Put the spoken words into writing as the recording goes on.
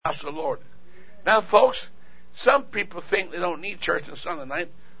house of the Lord. Now, folks, some people think they don't need church on Sunday night.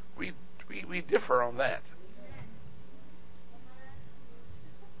 We differ on that.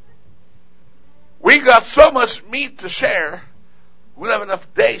 We got so much meat to share, we don't have enough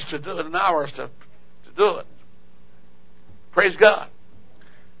days to do it and hours to do it. Praise God.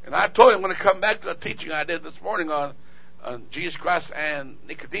 And I told him I'm going to come back to the teaching I did this morning on Jesus Christ and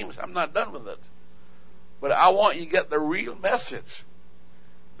Nicodemus. I'm not done with it. But I want you to get the real message.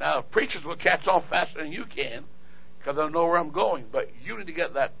 Now, preachers will catch on faster than you can because they'll know where I'm going. But you need to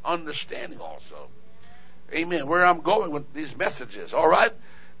get that understanding also. Amen. Where I'm going with these messages. All right?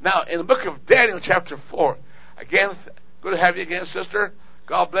 Now, in the book of Daniel chapter 4, again, good to have you again, sister.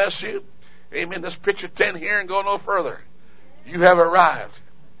 God bless you. Amen. Let's picture 10 here and go no further. You have arrived.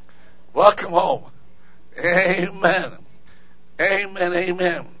 Welcome home. Amen. Amen.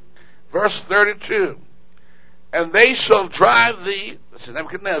 Amen. Verse 32. And they shall drive thee, this is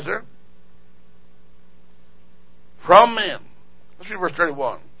Nebuchadnezzar, from men. Let's read verse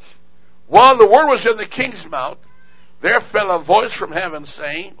 31. While the word was in the king's mouth, there fell a voice from heaven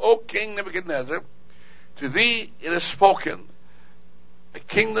saying, O King Nebuchadnezzar, to thee it is spoken, the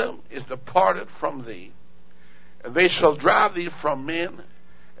kingdom is departed from thee, and they shall drive thee from men,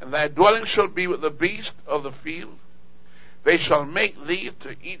 and thy dwelling shall be with the beasts of the field. They shall make thee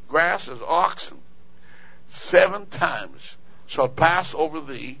to eat grass as oxen. 7 times shall pass over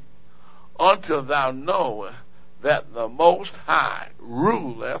thee, until thou know that the Most High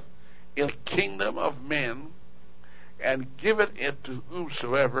ruleth in the kingdom of men, and giveth it to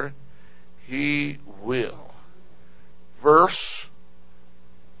whomsoever he will. Verse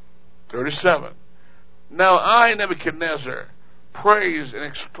 37. Now I, Nebuchadnezzar, praise and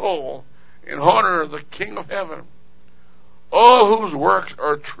extol and honor the King of heaven, all whose works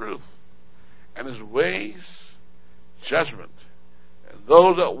are truth, and his ways judgment. And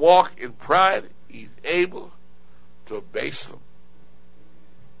those that walk in pride, he's able to abase them.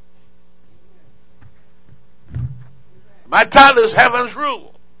 My title is Heaven's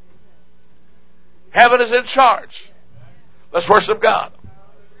Rule. Heaven is in charge. Let's worship God.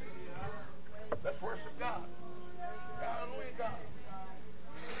 Let's worship God. Hallelujah, God.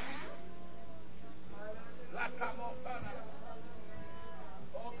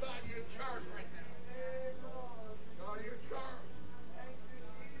 Oh, God, you're in charge right now. God, you're in charge.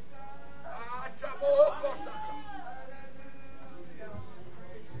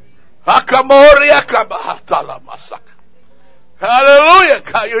 Hallelujah,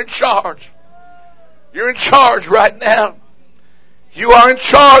 God, you're in charge. You're in charge right now. You are in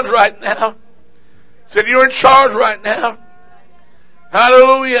charge right now. Said you're in charge right now.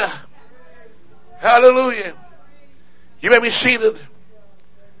 Hallelujah. Hallelujah. You may be seated.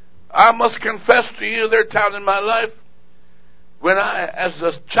 I must confess to you, there are times in my life when I, as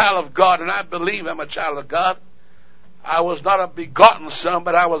a child of God, and I believe I'm a child of God, I was not a begotten son,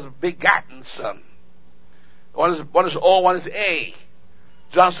 but I was a begotten son. One is O, one is A.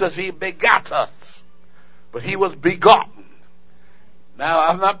 John says he begat us, but he was begotten. Now,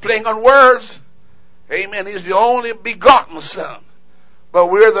 I'm not playing on words. Amen. He's the only begotten son,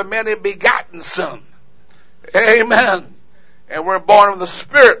 but we're the many begotten son. Amen. And we're born of the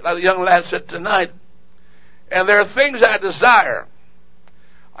Spirit, like the young lad said tonight. And there are things I desire.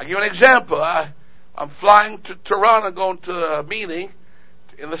 I'll give you an example. I'm flying to Toronto, going to a meeting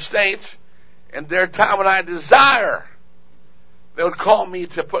in the States, and there are times when I desire. They would call me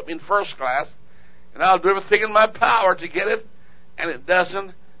to put me in first class, and I'll do everything in my power to get it, and it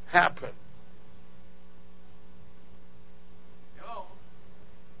doesn't happen.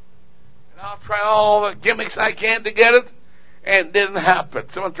 And I'll try all the gimmicks I can to get it, and it didn't happen.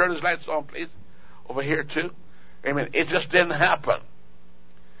 Someone turn his lights on, please. Over here, too. Amen. It just didn't happen.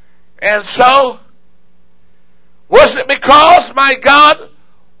 And so, was it because my God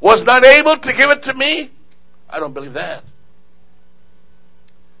was not able to give it to me? I don't believe that.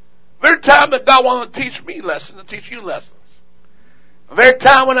 There are times that God wants to teach me lessons, to teach you lessons. There are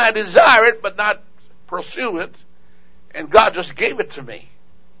times when I desire it, but not pursue it, and God just gave it to me.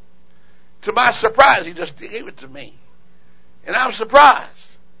 To my surprise, He just gave it to me. And I'm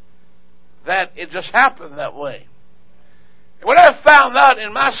surprised that it just happened that way. And what I found out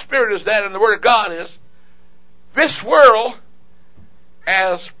in my spirit is that, and the Word of God is, this world,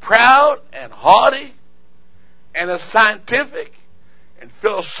 as proud and haughty and as scientific and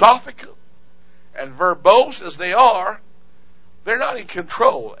philosophical and verbose as they are, they're not in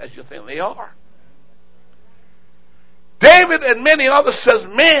control as you think they are. David and many others says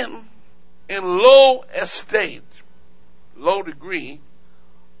men in low estate, low degree,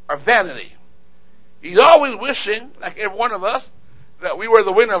 are vanity. He's always wishing, like every one of us, that we were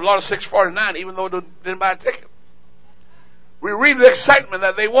the winner of Lotto 649, even though we didn't buy a ticket. We read the excitement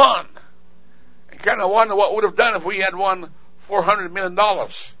that they won. And kind of wonder what would have done if we had won $400 million.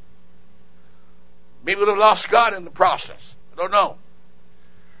 Maybe we would have lost God in the process. I don't know.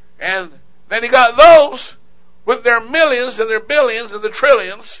 And then you got those with their millions and their billions and their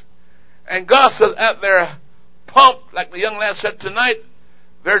trillions. And God says at their pump, like the young lad said tonight,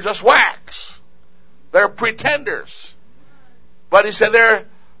 they're just wax. They're pretenders. But he said they're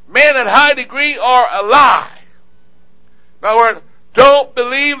men at high degree are a lie. In other words, don't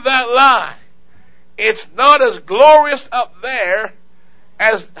believe that lie. It's not as glorious up there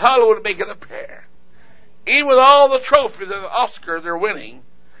as Hollywood make it appear. Even with all the trophies and the Oscars they're winning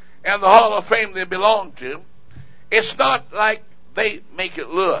and the Hall of Fame they belong to, it's not like they make it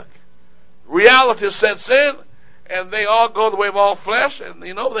look. Reality sets in, and they all go the way of all flesh, and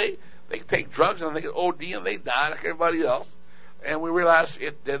they take drugs and they get OD and they die like everybody else. And we realize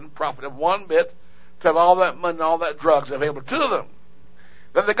it didn't profit them one bit to have all that money and all that drugs available to them.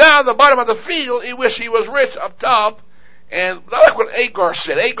 Then the guy on the bottom of the field, he wished he was rich up top. And I like what Agar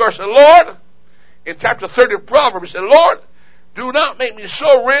said. Agar said, Lord, in chapter 30 of Proverbs, he said, Lord, do not make me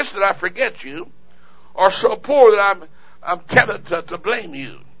so rich that I forget you, or so poor that I'm tempted to blame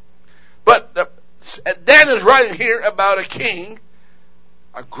you. But Daniel's writing here about a king,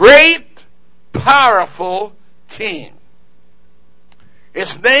 a great, powerful king.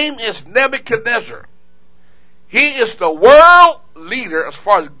 His name is Nebuchadnezzar. He is the world leader as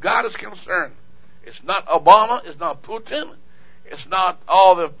far as God is concerned. It's not Obama. It's not Putin. It's not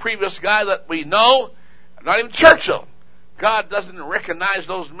all the previous guys that we know. Not even Churchill. God doesn't recognize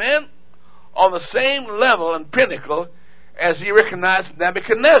those men on the same level and pinnacle as he recognized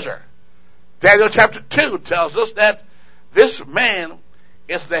Nebuchadnezzar. Daniel chapter 2 tells us that this man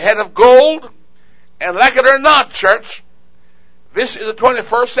is the head of gold. And like it or not, church, this is the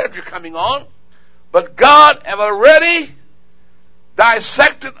 21st century coming on. But God have already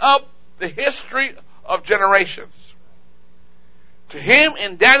dissected up the history of generations. To him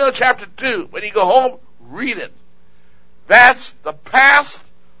in Daniel chapter 2, when you go home, read it. That's the past,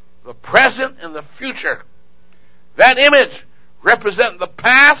 the present, and the future. That image represents the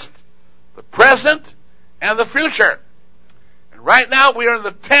past, the present, and the future. And right now we are in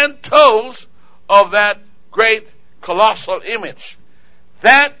the 10 toes of that great colossal image.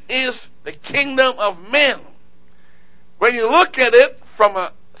 That is the kingdom of men. When you look at it from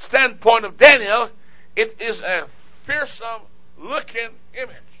a standpoint of Daniel, it is a fearsome looking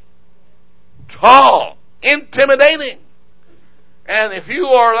image. Tall, intimidating. And if you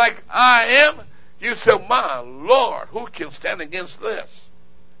are like I am, you say, my Lord, who can stand against this?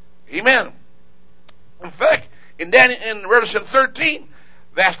 Amen. In fact, in Revelation 13,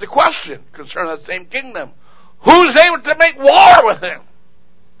 they asked the question concerning that same kingdom. Who is able to make war with him?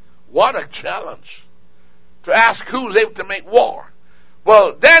 What a challenge to ask who's able to make war.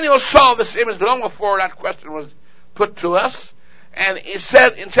 Well, Daniel saw this image long before that question was put to us. And he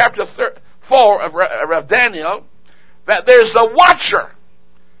said in chapter 4 of Daniel that there's a watcher.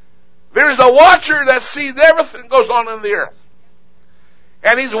 There's a watcher that sees everything that goes on in the earth.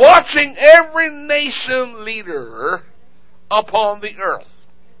 And he's watching every nation leader upon the earth.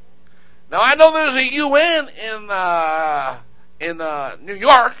 Now, I know there's a UN in New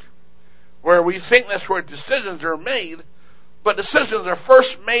York where we think that's where decisions are made, but decisions are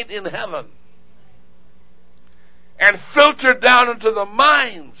first made in heaven and filtered down into the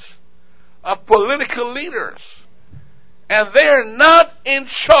minds of political leaders. And they're not in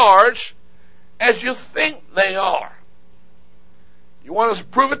charge as you think they are. You want us to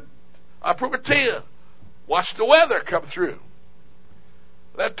prove it? I'll prove it to you. Watch the weather come through.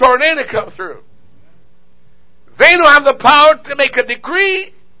 Let tornado come through. They don't have the power to make a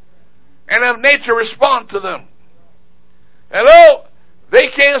decree and have nature respond to them. Hello? They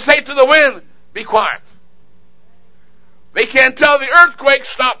can't say to the wind, be quiet. They can't tell the earthquake,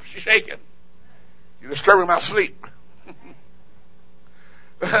 stop shaking. You're disturbing my sleep.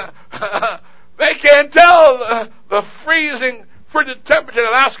 They can't tell the freezing, frigid temperature in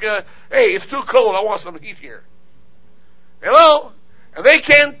Alaska, hey, it's too cold, I want some heat here. Hello? And they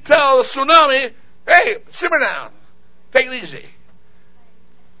can't tell the tsunami, hey, simmer down, take it easy.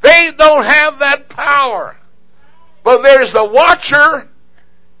 They don't have that power. But there's a watcher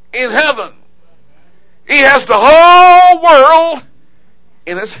in heaven. He has the whole world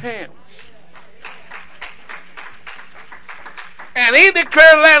in his hands. And he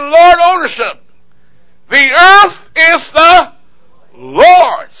declared landlord ownership. The earth is the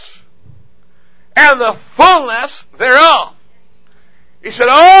Lord's, and the fullness thereof. He said,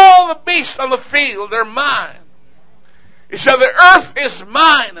 all the beasts on the field, they're mine. He said, the earth is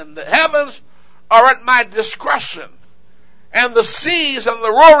mine and the heavens are at my discretion. And the seas and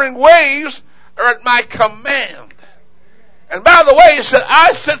the roaring waves are at my command. And by the way, he said,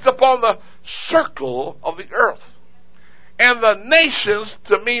 I sit upon the circle of the earth. And the nations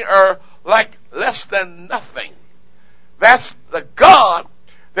to me are like less than nothing. That's the God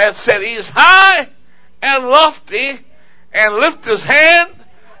that said he's high and lofty and lift his hand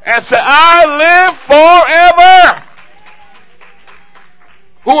and said, I live forever.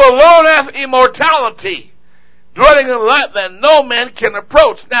 Who alone hath immortality, dwelling in light that no man can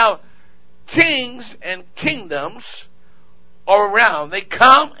approach. Now, kings and kingdoms are around. They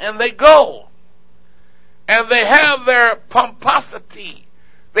come and they go. And they have their pomposity.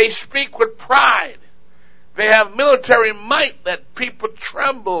 They speak with pride. They have military might that people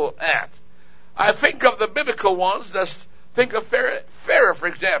tremble at. I think of the biblical ones. Let's think of Pharaoh, for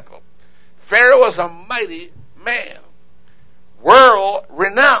example. Pharaoh was a mighty man, world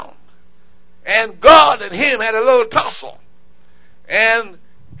renowned. And God and him had a little tussle. And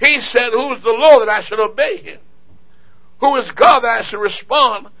he said, who's the Lord that I should obey him? Who is God that I should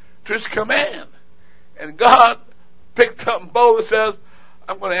respond to his command? And God picked up and boldly says,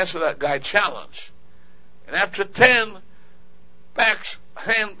 I'm going to answer that guy challenge. And after 10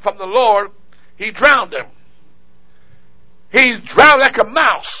 backhand from the Lord, he drowned him. He drowned like a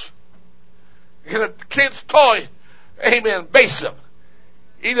mouse in a kid's toy, amen, basin.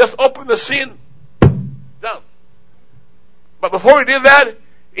 He just opened the sea and done. But before he did that,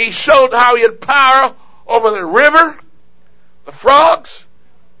 he showed how he had power over the river, the frogs,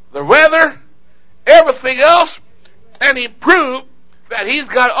 the weather, everything else, and he proved that he's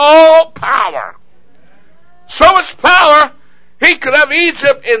got all power. So much power, he could have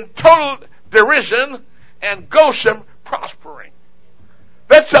Egypt in total derision and Goshen prospering.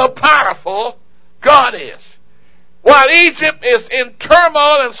 That's how powerful God is. While Egypt is in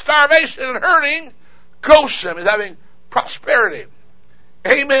turmoil and starvation and hurting, Goshen is having prosperity.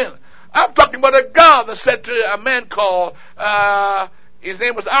 Amen. I'm talking about a God that said to a man called, his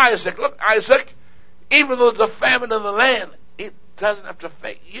name was Isaac, look, Isaac, even though there's a famine in the land, it doesn't have to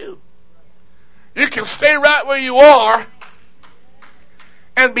affect you. You can stay right where you are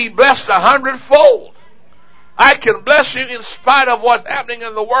and be blessed 100-fold. I can bless you in spite of what's happening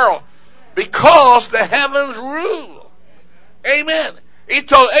in the world because the heavens rule. Amen. He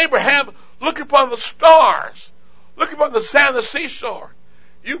told Abraham, look upon the stars. Look upon the sand of the seashore.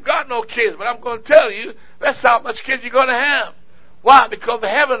 You've got no kids, but I'm going to tell you, that's how much kids you're going to have. Why? Because the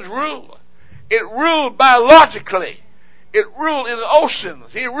heavens rule. It ruled biologically. It ruled in the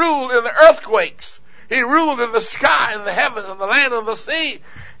oceans. He ruled in the earthquakes. He ruled in the sky and the heavens and the land and the sea.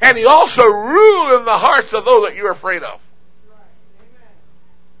 And he also ruled in the hearts of those that you're afraid of.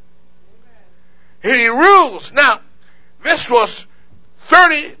 He rules. Now, this was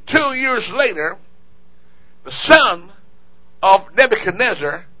 32 years later. The son of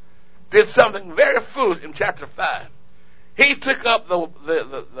Nebuchadnezzar did something very foolish in chapter 5. He took up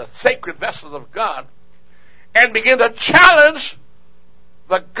the sacred vessels of God and began to challenge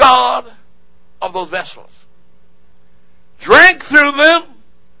the God of those vessels. Drank through them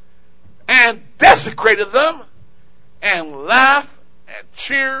and desecrated them and laughed and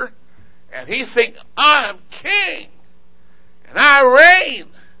cheered, and he think, I'm king and I reign.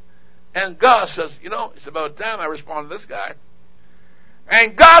 And God says, you know, it's about time I respond to this guy.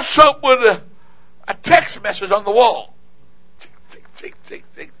 And God showed up with a text message on the wall. Tick, tick, tick, tick,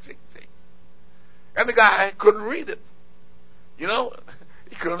 tick, tick, tick. And the guy couldn't read it. You know,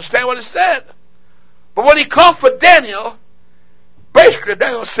 he couldn't understand what it said. But when he called for Daniel, basically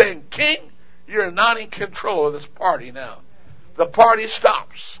Daniel was saying, King, you're not in control of this party now. The party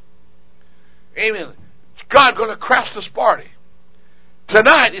stops. Amen. God's going to crash this party.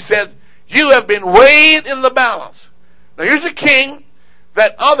 Tonight, he said, you have been weighed in the balance. Now here's a king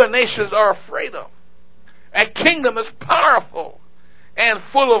that other nations are afraid of. A kingdom is powerful and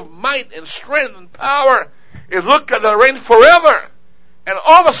full of might and strength and power. It looked like they'll reign forever. And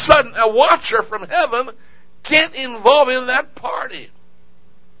all of a sudden, a watcher from heaven get involved in that party.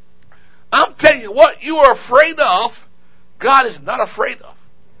 I'm telling you, what you are afraid of, God is not afraid of.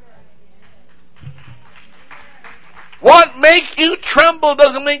 What makes you tremble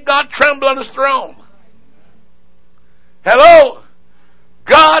doesn't make God tremble on his throne. Hello?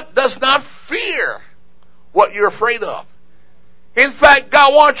 God does not fear what you're afraid of. In fact,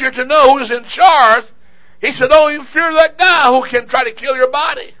 God wants you to know who's in charge. He said, oh, you fear that guy who can try to kill your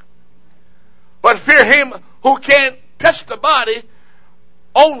body. But fear him who can't touch the body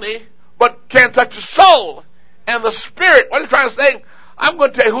only, but can touch the soul and the spirit. What he's trying to say, I'm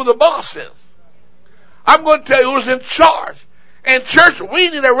going to tell you who the boss is. I'm going to tell you who's in charge. And church, we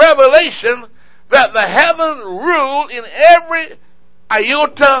need a revelation that the heavens rule in every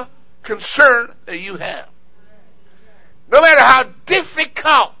iota concern that you have. No matter how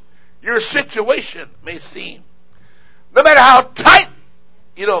difficult your situation may seem, no matter how tight,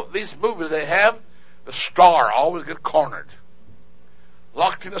 these movies they have, the star always gets cornered,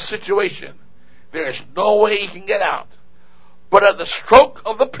 locked in a situation. There is no way he can get out. But at the stroke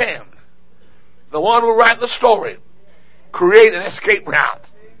of the pen, the one who writes the story create an escape route.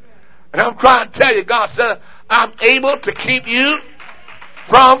 And I'm trying to tell you, God said, I'm able to keep you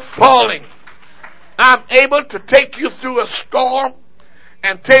from falling. I'm able to take you through a storm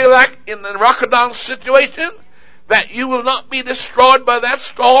and tell you, like in the Rockadown situation, that you will not be destroyed by that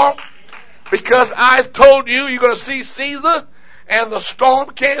storm, because I told you you're going to see Caesar, and the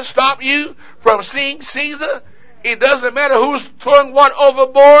storm can't stop you from seeing Caesar. It doesn't matter who's throwing what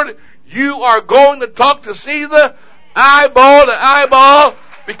overboard. You are going to talk to Caesar eyeball to eyeball,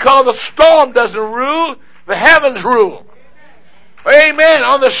 because the storm doesn't rule, the heavens rule. Amen.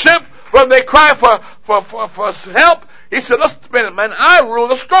 On the ship, when they cry for help, he said, "Listen a minute, man, I rule,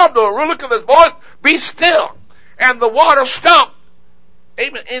 the storm don't rule. Look at this, boy, be still." And the water stopped.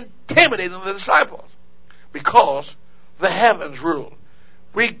 Amen. Intimidating the disciples, because the heavens rule.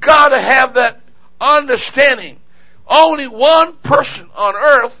 We got to have that understanding. Only one person on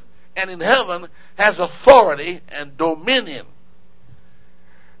earth and in heaven has authority and dominion.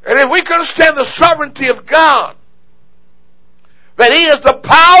 And if we can understand the sovereignty of God, that He has the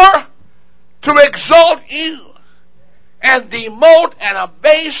power to exalt you and demote and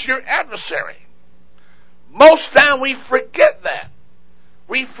abase your adversary. Most time we forget that.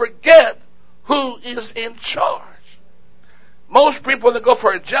 We forget who is in charge. Most people, when they go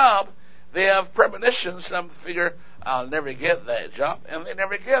for a job, they have premonitions. Some figure, I'll never get that job. And they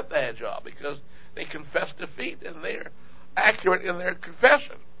never get that job because they confess defeat and they're accurate in their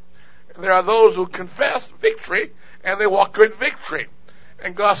confession. And there are those who confess victory and they walk toward victory.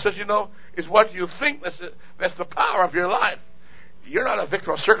 And God says, it's what you think that's the power of your life. You're not a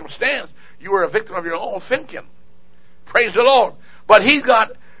victim of circumstance. You are a victim of your own thinking. Praise the Lord. But He's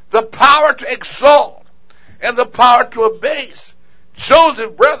got the power to exalt and the power to abase.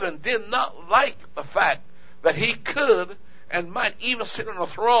 Joseph's brethren did not like the fact that he could and might even sit on a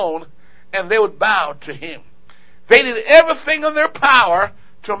throne and they would bow to him. They did everything in their power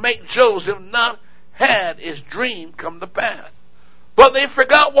to make Joseph not had his dream come to pass. But they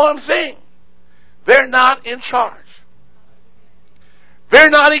forgot one thing. They're not in charge. They're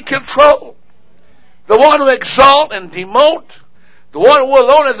not in control. The one who exalt and demote, the one who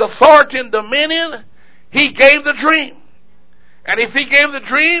alone has authority and dominion, He gave the dream. And if He gave the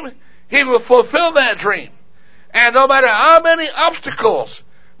dream, He will fulfill that dream. And no matter how many obstacles,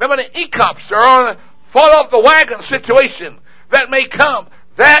 no many hiccups are on a fall off the wagon situation that may come,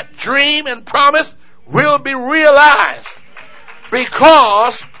 that dream and promise will be realized.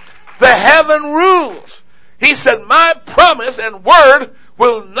 Because the heaven rules. He said, my promise and word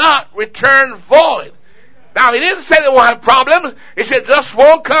will not return void. Now, He didn't say they won't have problems. He said, just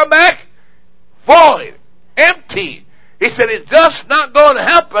won't come back void, empty. He said, it's just not going to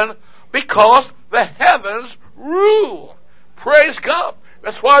happen because the heavens rule. Praise God.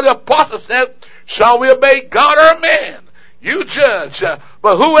 That's why the apostle said, shall we obey God or man? You judge.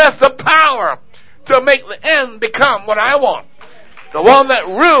 But who has the power to make the end become what I want? The one that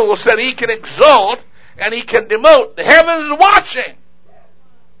rules said He can exalt and He can demote. The heavens is watching.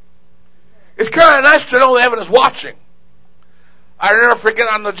 It's kind of nice to know the heaven is watching. I never forget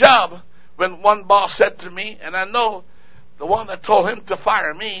on the job when one boss said to me, and I know the one that told him to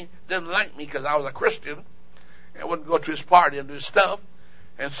fire me didn't like me because I was a Christian and wouldn't go to his party and do stuff.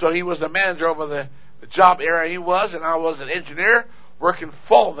 And so he was the manager over the job area he was, and I was an engineer working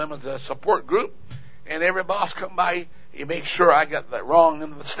for them as a support group. And every boss come by, he makes sure I got the wrong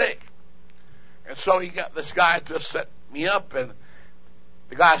end of the stick. And so he got this guy to set me up, and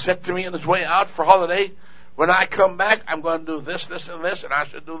the guy said to me on his way out for holiday, when I come back, I'm going to do this, this, and this, and I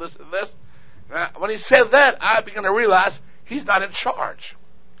should do this and this. And when he said that, I began to realize he's not in charge.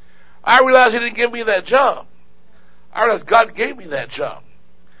 I realized He didn't give me that job. I realized God gave me that job.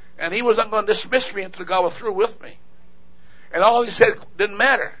 And He was not going to dismiss me until God was through with me. And all He said didn't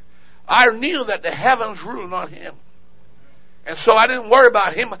matter. I knew that the heavens ruled, not Him. And so I didn't worry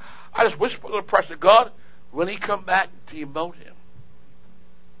about Him. I just whispered a little prayer to God, when He come back, demote Him.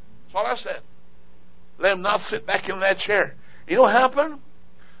 That's all I said. Let Him not sit back in that chair. You know what happened?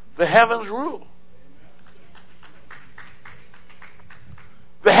 The heavens rule.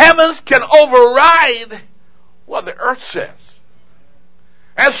 The heavens can override what the earth says.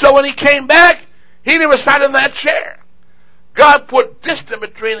 And so when He came back, He never sat in that chair. God put distance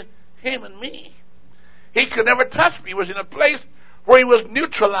between him and me. He could never touch me. He was in a place where he was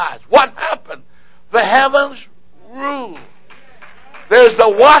neutralized. What happened? The heavens rule. There's the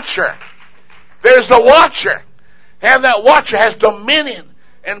watcher. There's the watcher. And that watcher has dominion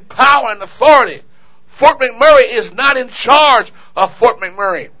and power and authority. Fort McMurray is not in charge of Fort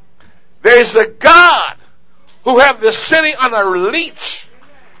McMurray. There's a God who have the city on a leash.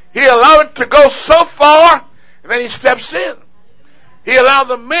 He allowed it to go so far, and then he steps in. He allowed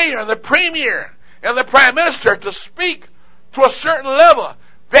the mayor and the premier and the prime minister to speak to a certain level.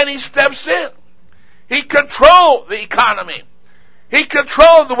 Then he steps in. He controlled the economy. He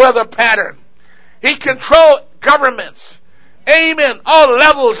controlled the weather pattern. He controlled governments. Amen. All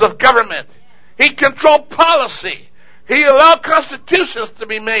levels of government. He controlled policy. He allowed constitutions to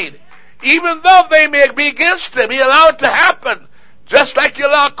be made. Even though they may be against him, he allowed it to happen. Just like he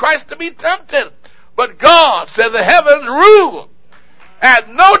allowed Christ to be tempted. But God said the heavens rule. At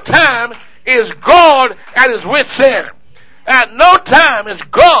no time is God at his wit's end. At no time is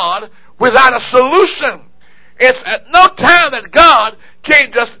God without a solution. It's at no time that God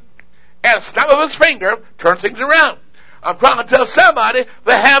can't just, at a snap of his finger, turn things around. I'm trying to tell somebody,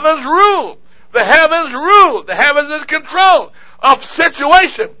 the heavens rule. The heavens rule. The heavens is in control of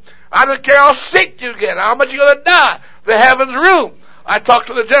situation. I don't care how sick you get, how much you're going to die. The heavens rule. I talked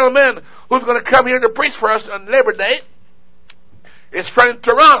to the gentleman who's going to come here to preach for us on Labor Day. His friend in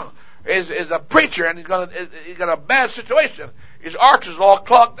Toronto is a preacher, and he's got a bad situation. His arches are all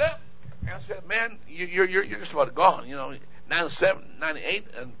clogged up. And I said, man, you're just about gone. 97, 98,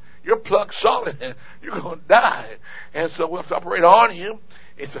 and you're plugged solid. You're going to die. And so we'll have to operate on you.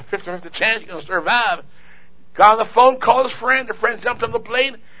 It's a 50-50 chance you're going to survive. Got on the phone, called his friend. The friend jumped on the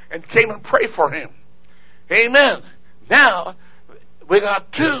plane and came and prayed for him. Amen. Now, we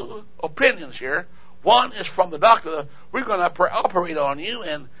got two opinions here. One is from the doctor. We're going to operate on you,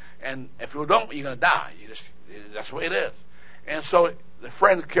 and if you don't, you're going to die. That's the way it is. And so the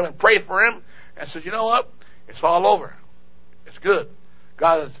friend came and prayed for him and said, you know what? It's all over. It's good.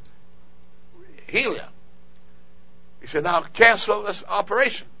 God has healed you. He said, now cancel this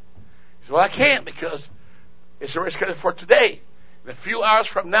operation. He said, well, I can't because it's already scheduled for today. In a few hours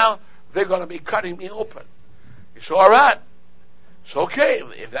from now, they're going to be cutting me open. He said, all right. It's okay.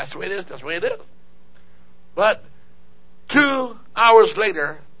 If that's the way it is, that's the way it is. But 2 hours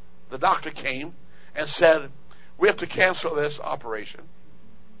later, the doctor came and said, we have to cancel this operation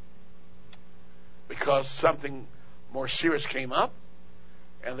because something more serious came up,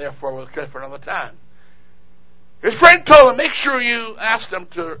 and therefore we'll cut it for another time. His friend told him, make sure you ask them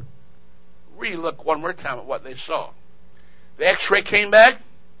to re-look one more time at what they saw. The x-ray came back.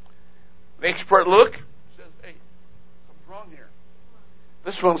 The expert looked. Says, hey, something's wrong here.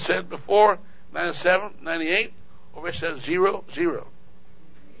 This one said before 97, 98. Over here says 0, 0.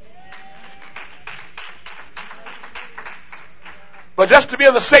 But just to be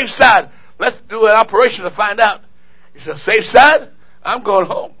on the safe side, let's do an operation to find out. He said, safe side? I'm going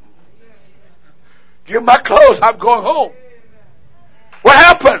home. Give my clothes. I'm going home. What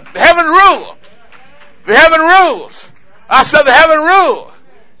happened? The heaven ruled. The heaven rules. I said the heaven rule.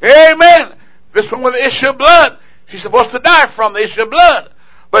 Amen. This one with the issue of blood, she's supposed to die from the issue of blood.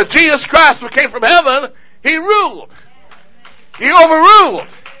 But Jesus Christ, who came from heaven, he ruled. He overruled.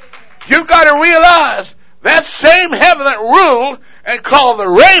 You've got to realize that same heaven that ruled and called the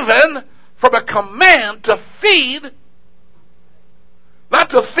raven from a command to feed, not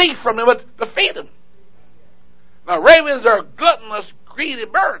to thief from him, but to feed him. Now, ravens are gluttonous, greedy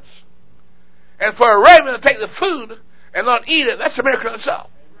birds. And for a raven to take the food and not eat it, that's a miracle in itself.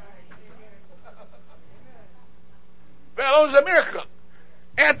 That alone is a miracle.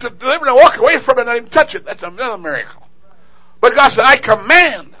 And to deliver and walk away from it and not even touch it, that's another miracle. But God said, I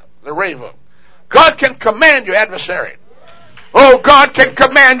command the raven. God can command your adversary. Oh, God can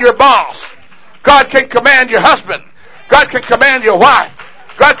command your boss. God can command your husband. God can command your wife.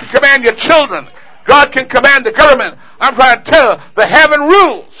 God can command your children. God can command the government. I'm trying to tell you, the heaven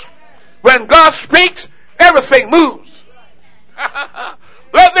rules. When God speaks, everything moves.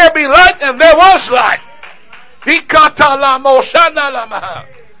 Let there be light, and there was light.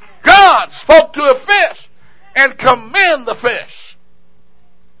 God spoke to a fish and commanded the fish.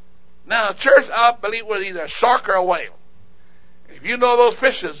 Now, church, I believe, was either a shark or a whale. If you know those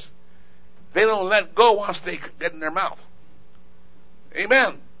fishes, they don't let go once they get in their mouth.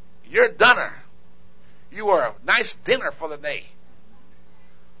 Amen. You're dinner. You are a nice dinner for the day.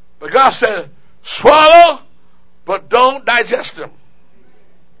 But God said, swallow, but don't digest them.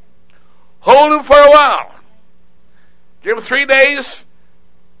 Hold them for a while. Give them 3 days.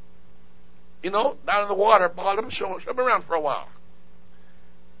 down in the water. Bob, let me show him around for a while.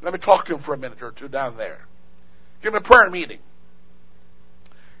 Let me talk to him for a minute or two down there. Give him a prayer meeting.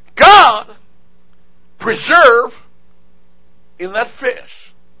 God preserved in that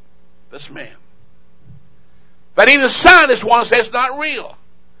fish this man. But even scientists want to say it's not real.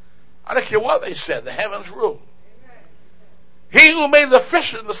 I don't care what they said. The heavens rule. He who made the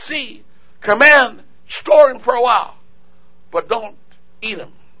fish in the sea, command, store him for a while, but don't eat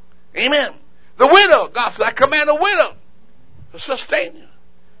him. Amen. The widow, God said, I command a widow to sustain you.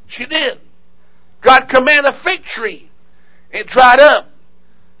 She did. God commanded a fig tree. It dried up.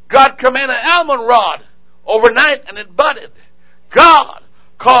 God commanded an almond rod overnight and it budded. God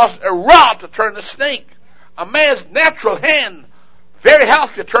caused a rod to turn to snake. A man's natural hand, very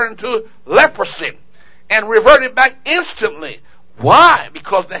healthy, turned into leprosy and reverted back instantly. Why?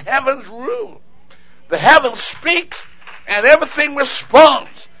 Because the heavens rule. The heavens speaks and everything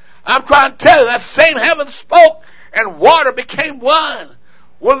responds. I'm trying to tell you, that same heaven spoke and water became wine.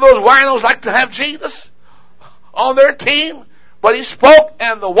 Wouldn't those winos like to have Jesus on their team? But he spoke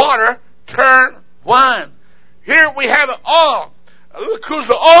and the water turned wine. Here we have it all. A little cruise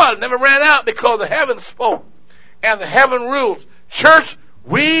of oil never ran out because the heaven spoke and the heaven rules. Church,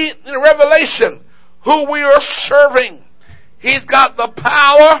 we in Revelation, who we are serving, he's got the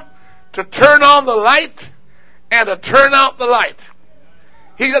power to turn on the light and to turn out the light.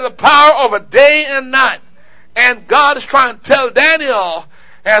 He's got the power over day and night. And God is trying to tell Daniel,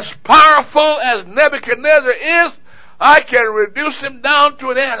 as powerful as Nebuchadnezzar is, I can reduce him down to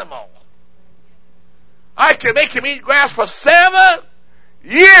an animal. I can make him eat grass for 7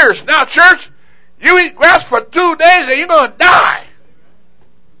 years. Now, church, you eat grass for 2 days and you're going to die.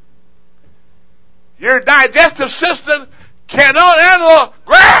 Your digestive system cannot handle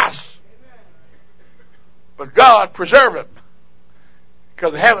grass. But God preserved him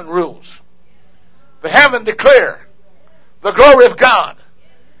because the heaven rules. The heaven declare the glory of God,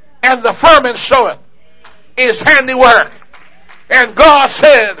 and the firmament showeth his handiwork. And God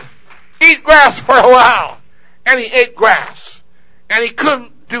said, eat grass for a while. And he ate grass. And he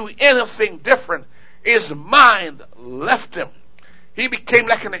couldn't do anything different. His mind left him. He became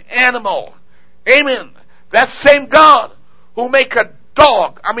like an animal. Amen. That same God who make a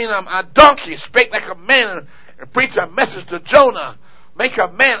donkey speak like a man and preach a message to Jonah, make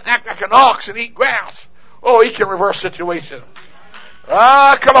a man act like an ox and eat grass. Oh, he can reverse situation.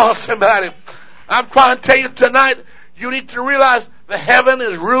 Come on, somebody. I'm trying to tell you tonight, you need to realize the heaven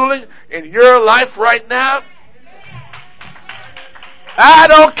is ruling in your life right now. I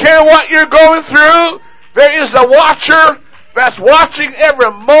don't care what you're going through. There is a watcher that's watching every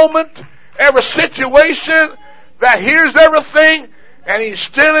moment, every situation, that hears everything, and he's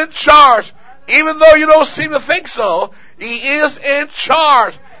still in charge. Even though you don't seem to think so, he is in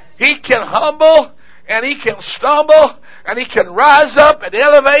charge. He can humble, and he can stumble, and he can rise up and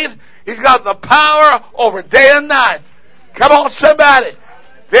elevate. He's got the power over day and night. Come on, somebody.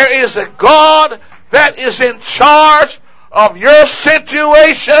 There is a God that is in charge of your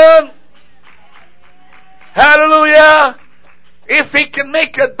situation. Hallelujah. If he can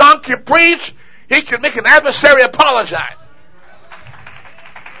make a donkey preach, he can make an adversary apologize.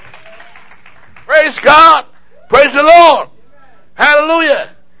 Praise God. Praise the Lord.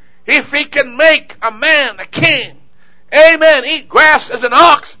 Hallelujah. If he can make a man, a king, amen, eat grass as an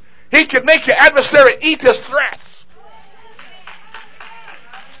ox, he can make your adversary eat his threats.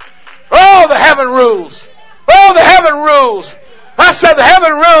 Oh, the heaven rules. Oh, the heaven rules. I said the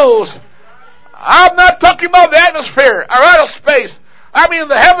heaven rules. I'm not talking about the atmosphere or outer space. I mean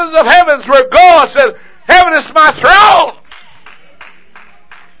the heavens of heavens where God said, heaven is my throne.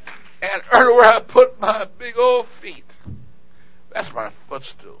 And earth where I put my big old feet. That's my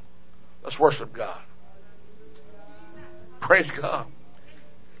footstool. Let's worship God. Praise God.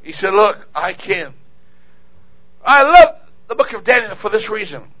 He said, look, I can. I love the book of Daniel for this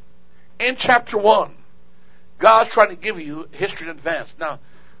reason. In chapter 1, God's trying to give you history in advance. Now,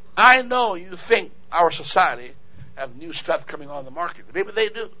 I know you think our society have new stuff coming on the market. Maybe they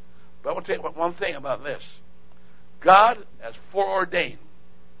do. But I want to tell you one thing about this. God has foreordained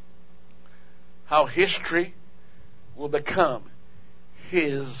how history will become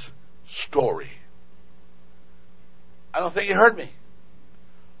His story. I don't think you heard me.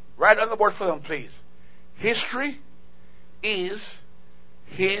 Write on the board for them, please. History is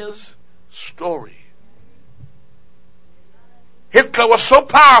His story. Hitler was so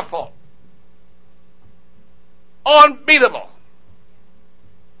powerful, unbeatable,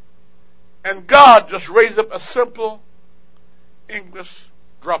 and God just raised up a simple English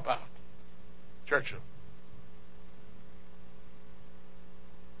dropout, Churchill.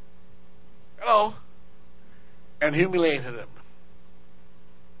 Hello. And humiliated him.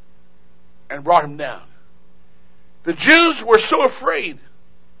 And brought him down. The Jews were so afraid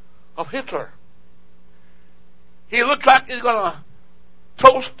of Hitler. He looked like he was going to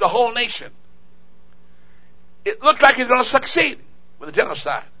toast the whole nation. It looked like he was going to succeed with the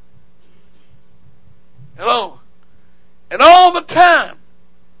genocide. Hello. And all the time,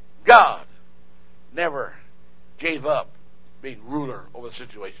 God never gave up being ruler over the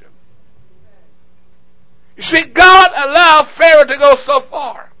situation. You see, God allowed Pharaoh to go so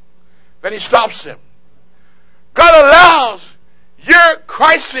far, then he stops him. God allows your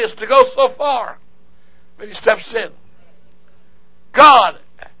crisis to go so far, then he steps in. God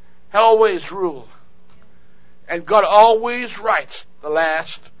always rules. And God always writes the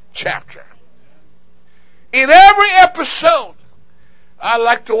last chapter. In every episode, I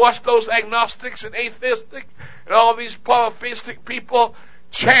like to watch those agnostics and atheistic and all these polytheistic people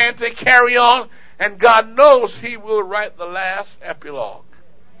chant and carry on, and God knows He will write the last epilogue.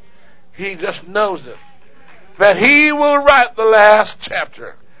 He just knows it. That He will write the last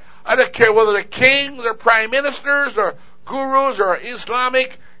chapter. I don't care whether they're kings or prime ministers or gurus or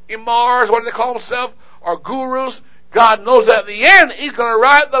Islamic imams, what do they call themselves, or gurus. God knows at the end He's going to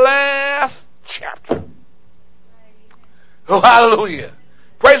write the last chapter. Oh, hallelujah.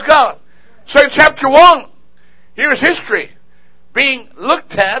 Praise God. So in chapter 1, here's history being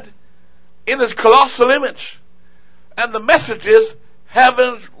looked at in this colossal image. And the message is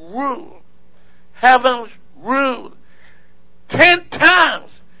heaven's rule. Heaven's rule. 10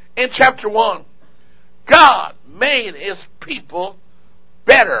 times in chapter 1, God made His people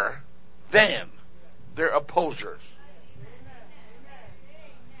better than their opposers.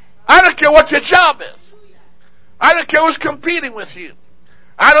 I don't care what your job is. I don't care who's competing with you.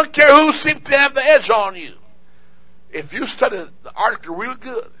 I don't care who seems to have the edge on you. If you study the article real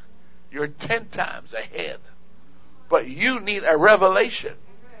good, you're 10 times ahead. But you need a revelation.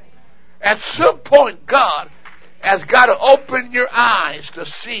 At some point, God has got to open your eyes to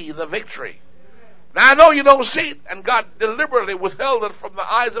see the victory. Now, I know you don't see it, and God deliberately withheld it from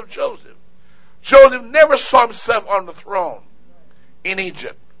the eyes of Joseph. Joseph never saw himself on the throne in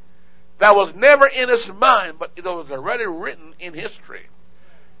Egypt. That was never in his mind, but it was already written in history.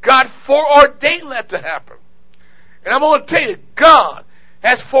 God foreordained that to happen. And I'm going to tell you, God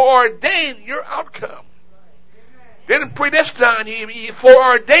has foreordained your outcome. Didn't predestine, He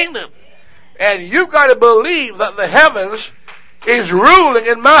foreordained it. And you've got to believe that the heavens is ruling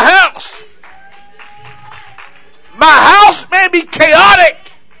in my house. My house may be chaotic,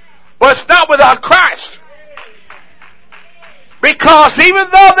 but it's not without Christ. Because even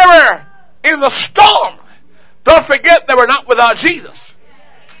though they were in the storm, don't forget they were not without Jesus.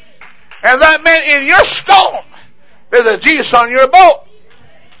 And that meant in your storm, there's a Jesus on your boat.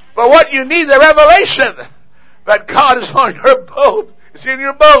 But what you need is a revelation that God is on your boat. It's in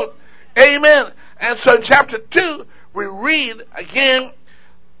your boat. Amen. And so in chapter 2, we read again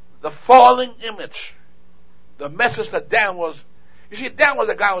the falling image. The message that Dan was, you see, Dan was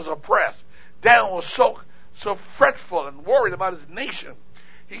a guy who was oppressed. Dan was so fretful and worried about his nation.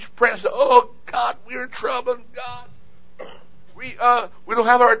 He's praying, oh God, we're in trouble, God. We don't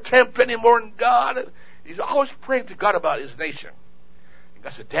have our temple anymore in God. And he's always praying to God about his nation. And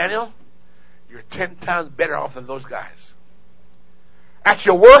God said, Daniel, you're 10 times better off than those guys. At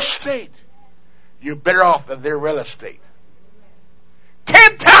your worst state, you're better off than their real estate.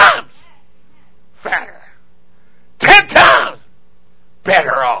 10 times fatter. 10 times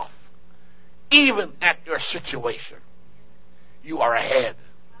better off. Even at your situation, you are ahead.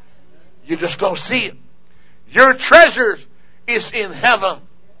 You just don't see it. Your treasures is in heaven.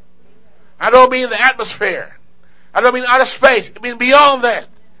 I don't mean the atmosphere. I don't mean outer space. I mean beyond that.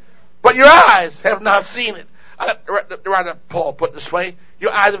 But your eyes have not seen it. The writer Paul put it this way: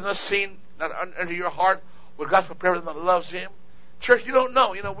 your eyes have not seen, not under your heart, what God's prepared for them that loves Him. Church, you don't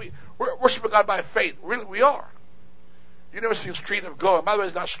know. We're worshiping God by faith. Really, we are. You never seen Street of Gold. By the way,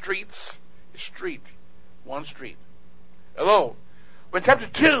 it's not streets. It's street. One street. Hello. But in chapter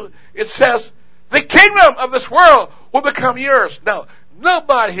 2, it says, the kingdom of this world will become yours. Now,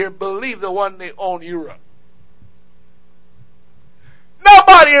 nobody here believed the one they own Europe.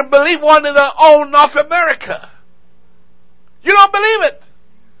 Nobody here believed one they own North America. You don't believe it.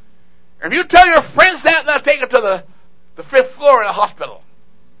 If you tell your friends that, they'll take it to the 5th floor in a hospital.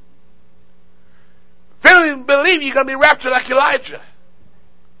 They don't even believe you're going to be raptured like Elijah.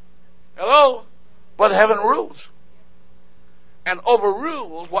 Hello? But heaven rules. And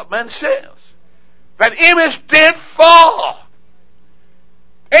overrules what man says. That image did fall.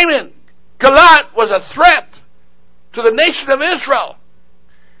 Amen. Goliath was a threat to the nation of Israel.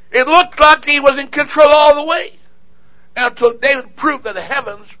 It looked like he was in control all the way until David proved that the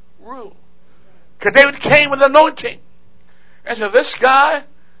heavens rule. Because David came with anointing. And said, this guy,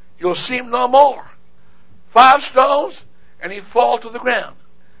 you'll see him no more. 5 stones, and he'd fall to the ground.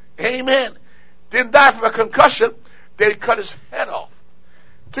 Amen. Didn't die from a concussion. They cut his head off.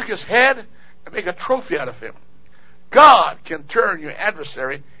 Took his head and make a trophy out of him. God can turn your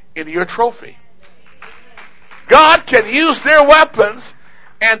adversary into your trophy. God can use their weapons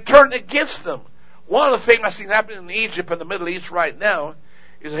and turn against them. One of the things I see happening in Egypt and the Middle East right now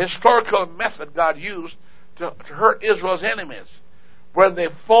is a historical method God used to hurt Israel's enemies. When they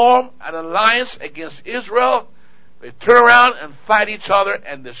form an alliance against Israel, they turn around and fight each other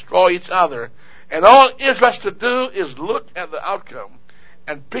and destroy each other. And all Israel has to do is look at the outcome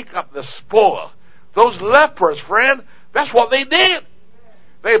and pick up the spoil. Those lepers, friend, that's what they did.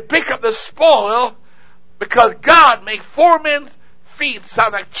 They pick up the spoil because God made 4 men's feet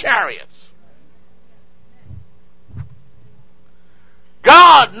sound like chariots.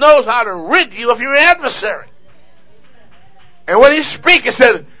 God knows how to rid you of your adversary. And when he speaks, he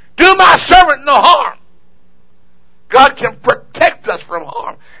said, do my servant no harm. God can protect us from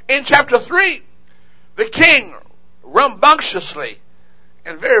harm. In chapter 3, the king rambunctiously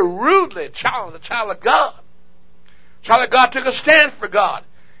and very rudely challenged the child of God. The child of God took a stand for God.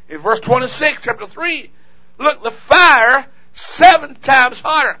 In verse 26, chapter 3, look, the fire 7 times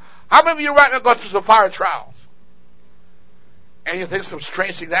hotter. How many of you right now go through some fire trials? And you think some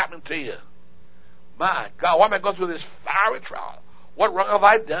strange things happening to you? My God, why am I going through this fiery trial? What wrong have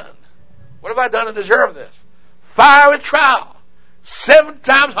I done? What have I done to deserve this? Fiery trial. 7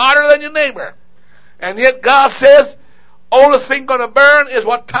 times hotter than your neighbor. And yet God says, only thing going to burn is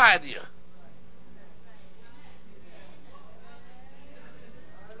what tied you.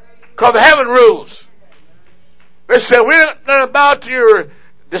 Because the heaven rules. They said, we're not going to bow to your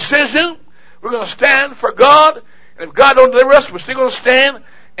decision. We're going to stand for God. And if God don't deliver us, we're still going to stand.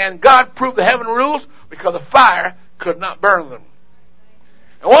 And God proved the heaven rules because the fire could not burn them.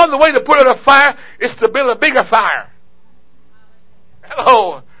 And one of the ways to put out a fire is to build a bigger fire.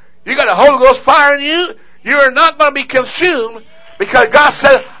 Hello. You got a Holy Ghost fire in you. You're not going to be consumed because God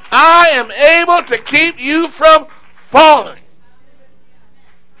said, I am able to keep you from falling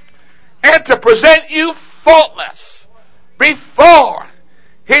and to present you faultless before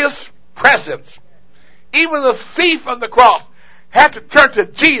His presence. Even the thief on the cross had to turn to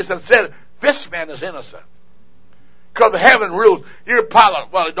Jesus and said, this man is innocent. Because the heaven rules. You're power.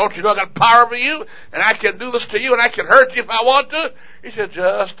 Well, don't you know I got power over you? And I can do this to you and I can hurt you if I want to? He said,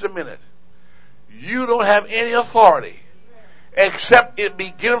 just a minute. You don't have any authority except it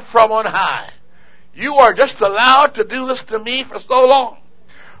be given from on high. You are just allowed to do this to me for so long.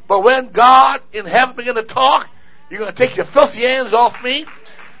 But when God in heaven begin to talk, you're going to take your filthy hands off me.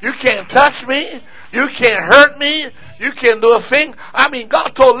 You can't touch me. You can't hurt me. You can't do a thing. I mean, God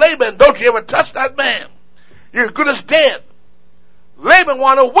told Laban, don't you ever touch that man. You're as good as dead. Laban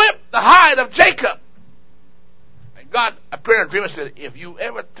wanted to whip the hide of Jacob. And God appeared in a dream and said, if you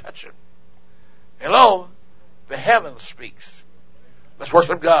ever touch him, hello, the heaven speaks. Let's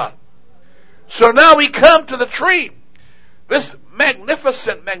worship God. So now we come to the tree. This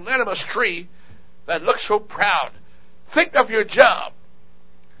magnificent, magnanimous tree that looks so proud. Think of your job.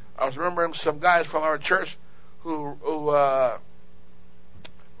 I was remembering some guys from our church who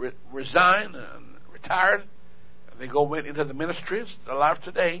resigned and retired. And they went into the ministry. It's alive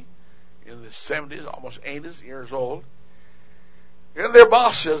today in the 70s, almost 80s years old. And their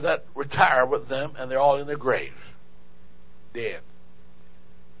bosses that retire with them, and they're all in their grave. Dead.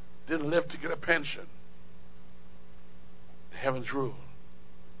 Didn't live to get a pension. The heavens rule.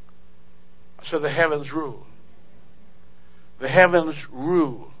 I said the heavens rule. The heavens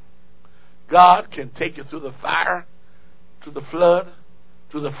rule. God can take you through the fire, to the flood,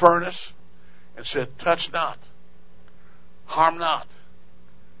 to the furnace, and said, touch not, harm not.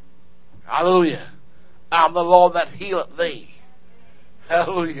 Hallelujah. I'm the Lord that healeth thee.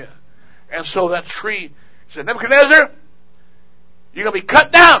 Hallelujah. And so that tree said, Nebuchadnezzar, you're going to be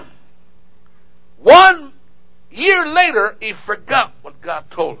cut down. 1 year later, he forgot what God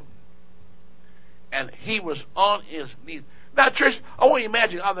told him. And he was on his knees. Now, church, I want you to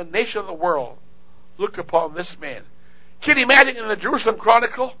imagine how the nation of the world looked upon this man. Can you imagine in the Jerusalem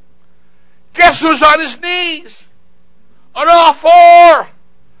Chronicle? Guess who's on his knees? On all 4.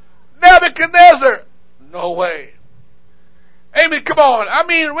 Nebuchadnezzar. No way. Amen. Come on. I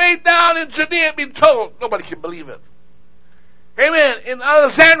mean, way down in Judea, being told. Nobody can believe it. Amen. In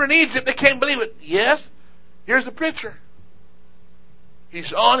Alexandria in Egypt, they can't believe it. Yes. Here's the picture.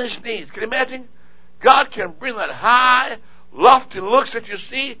 He's on his knees. Can you imagine? God can bring that high, lofty looks that you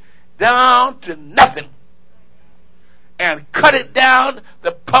see down to nothing. And cut it down,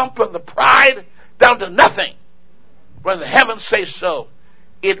 the pomp and the pride, down to nothing. When the heavens say so,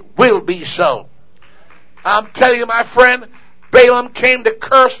 it will be so. I'm telling you, my friend, Balaam came to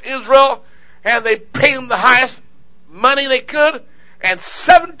curse Israel, and they paid him the highest money they could, and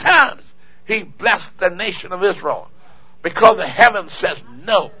 7 times he blessed the nation of Israel because the heaven says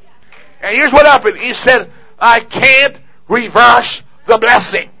no. And here's what happened. He said, I can't reverse the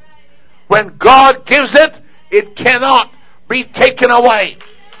blessing. When God gives it, it cannot be taken away.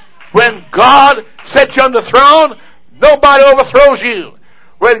 When God sets you on the throne, nobody overthrows you.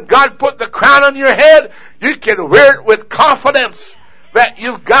 When God put the crown on your head, you can wear it with confidence that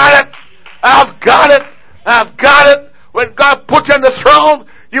you've got it. I've got it. I've got it. When God puts you on the throne,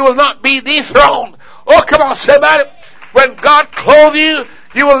 you will not be dethroned. Oh, come on, somebody. When God clothes you,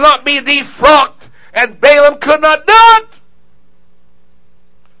 you will not be defrocked. And Balaam could not do it.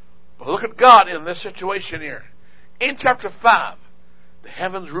 But look at God in this situation here. In chapter 5, the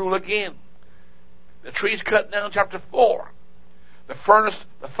heavens rule again. The trees cut down, chapter 4. The furnace,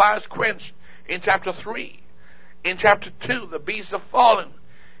 the fire is quenched, in chapter 3. In chapter 2, the beasts have fallen.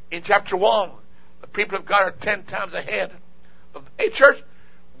 In chapter 1, the people of God are 10 times ahead. Hey, church,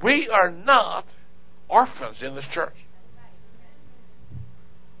 we are not orphans in this church.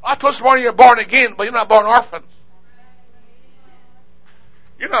 I told this morning you're born again, but you're not born orphans.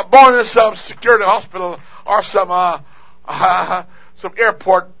 You're not born in some security hospital or some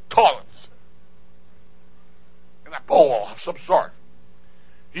airport toilets in a bowl of some sort.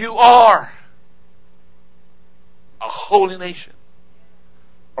 You are a holy nation,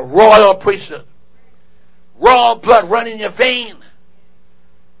 a royal priesthood, royal blood running in your vein.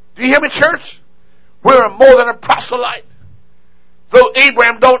 Do you hear me, church? We're more than a proselyte. Though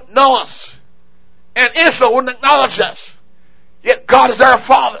Abraham don't know us, and Israel wouldn't acknowledge us, yet God is our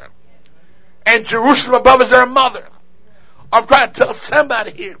Father, and Jerusalem above is our mother. I'm trying to tell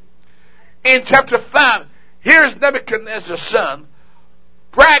somebody here. In chapter 5, here's Nebuchadnezzar's son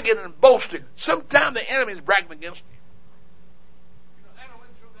bragging and boasting. Sometimes the enemy is bragging against you. You know, Anna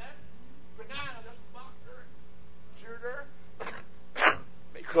went through that. Benaiah just mocked her, jeered her,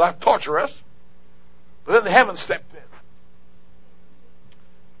 make life torturous. But then the heavens stepped in.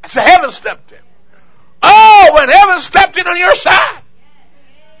 I said, heaven stepped in. Oh, when heaven stepped in on your side,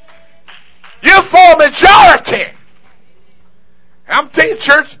 you form majority. I'm telling you,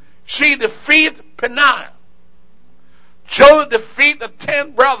 church, she defeated Benaiah. Job defeat the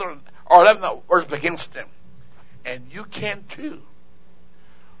 10 brethren, or 11 that were against him. And you can too.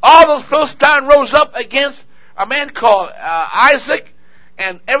 All those Philistines rose up against a man called Isaac,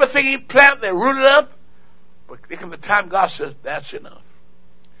 and everything he planted, they rooted up. But there comes the time God says, that's enough.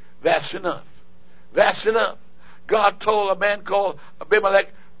 That's enough. That's enough. God told a man called Abimelech,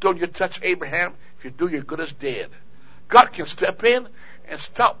 don't you touch Abraham. If you do, you're good as dead. God can step in and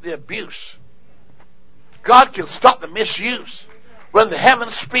stop the abuse. God can stop the misuse. When the heaven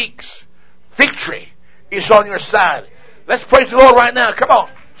speaks, victory is on your side. Let's praise the Lord right now. Come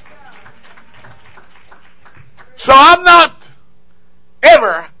on. So I'm not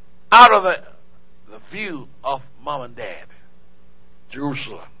ever out of the view of mom and dad.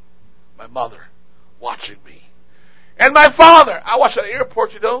 Jerusalem, my mother, watching me. And my father. I watch at the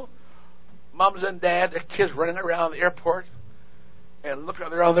airport, you know. Moms and dad, their kids running around the airport and looking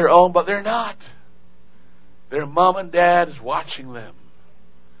like they're on their own, but they're not. Their mom and dad is watching them,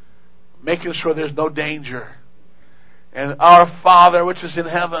 making sure there's no danger. And our Father, which is in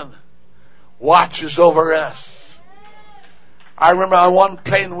heaven, watches over us. I remember on one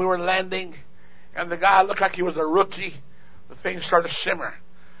plane we were landing, and the guy looked like he was a rookie. The thing started to shimmer.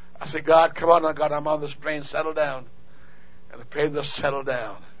 I said, God, come on, God, I'm on this plane, settle down. And the plane just settled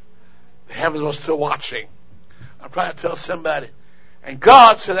down. The heavens were still watching. I'm trying to tell somebody. And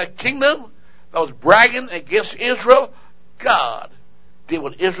God said that kingdom that was bragging against Israel, God did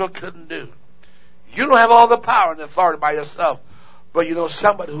what Israel couldn't do. You don't have all the power and authority by yourself, but you know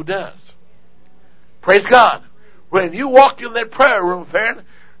somebody who does. Praise God. When you walk in that prayer room, friend,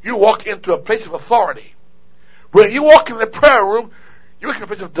 you walk into a place of authority. When you walk in the prayer room, you walk in a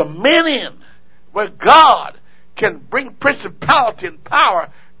place of dominion, where God can bring principality and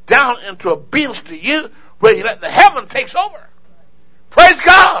power down into obedience to you, where you let the heaven takes over. Praise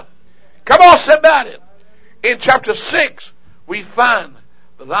God. Come on, somebody. In chapter 6, we find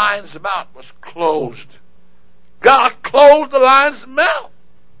the lion's mouth was closed. God closed the lion's mouth.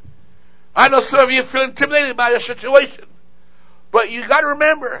 I know some of you feel intimidated by your situation, but you got to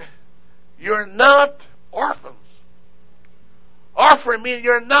remember, you're not orphans. Orphan means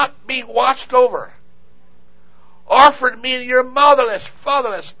you're not being watched over. orphaned me and you're motherless,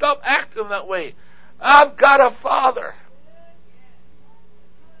 fatherless. Stop acting that way. I've got a Father.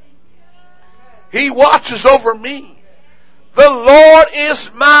 He watches over me. The Lord is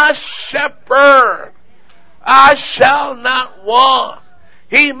my shepherd. I shall not want.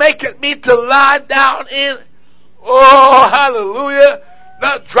 He maketh me to lie down in, oh, hallelujah,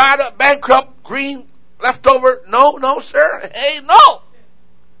 not dried up, bankrupt, green, leftover. No, no, sir. Hey, no.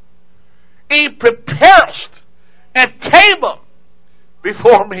 He prepares a table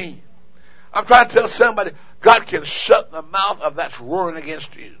before me. I'm trying to tell somebody, God can shut the mouth of that's roaring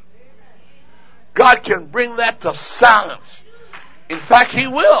against you. God can bring that to silence. In fact, He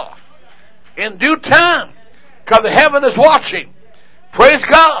will. In due time. Because the heaven is watching. Praise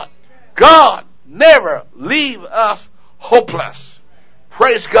God. God never leave us hopeless.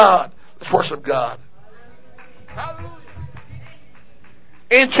 Praise God. Let's worship God. Hallelujah.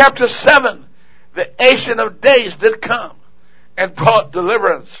 In chapter 7, the Ancient of Days did come and brought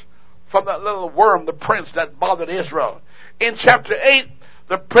deliverance from that little worm, the prince that bothered Israel. In chapter 8,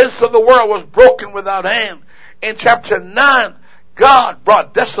 the prince of the world was broken without hand. In chapter 9, God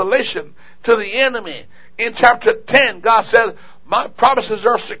brought desolation to the enemy. In chapter 10, God said, my promises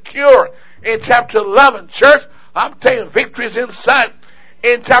are secure. In chapter 11, church, I'm telling you, victory is in sight.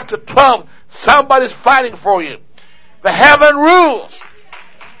 In chapter 12, somebody's fighting for you. The heaven rules.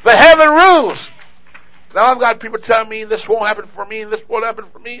 The heaven rules. Now I've got people telling me this won't happen for me and this won't happen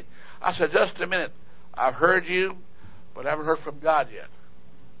for me. I said, just a minute. I've heard you, but I haven't heard from God yet.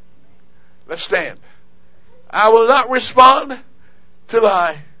 Let's stand. I will not respond till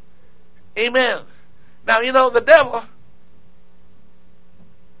I. Amen. Now, you know, the devil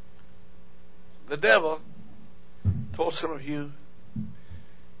told some of you,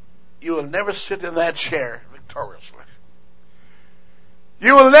 you will never sit in that chair victoriously.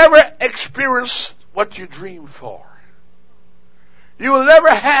 You will never experience what you dreamed for. You will never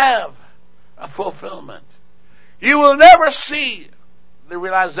have a fulfillment. You will never see the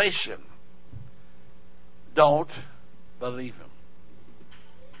realization. Don't believe him.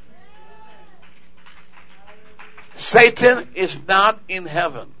 Satan is not in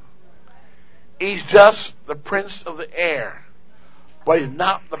heaven. He's just the prince of the air. But he's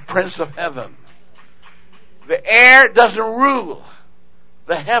not the prince of heaven. The air doesn't rule.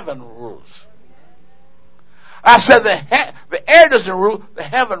 The heaven rules. I said the air doesn't rule. The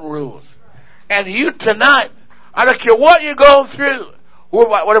heaven rules. And you tonight, I don't care what you're going through,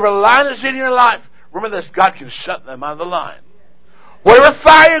 whatever line is in your life, remember this, God can shut them out of the line. Whatever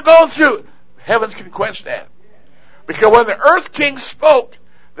fire you're going through, heavens can quench that. Because when the earth king spoke,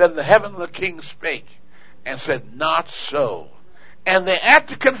 then the heavenly king spake and said, not so. And they had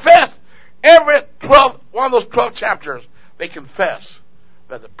to confess. Every one of those 12 chapters, they confess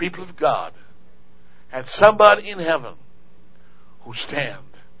that the people of God had somebody in heaven who stand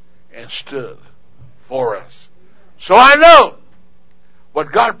and stood for us. So I know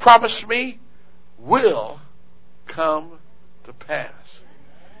what God promised me will come to pass.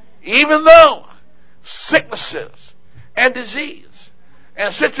 Even though sicknesses and disease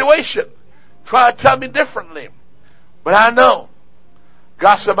and situation try to tell me differently. But I know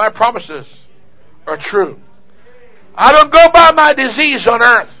God said my promises are true. I don't go by my disease on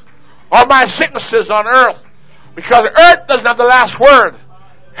earth or my sicknesses on earth, because earth doesn't have the last word.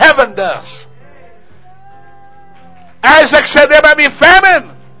 Heaven does. Isaac said there may be famine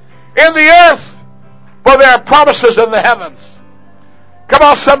in the earth, but there are promises in the heavens. Come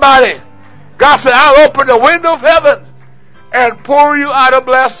on, somebody. God said, I'll open the window of heaven and pour you out a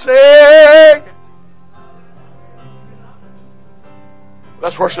blessing.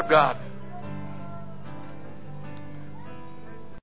 Let's worship God.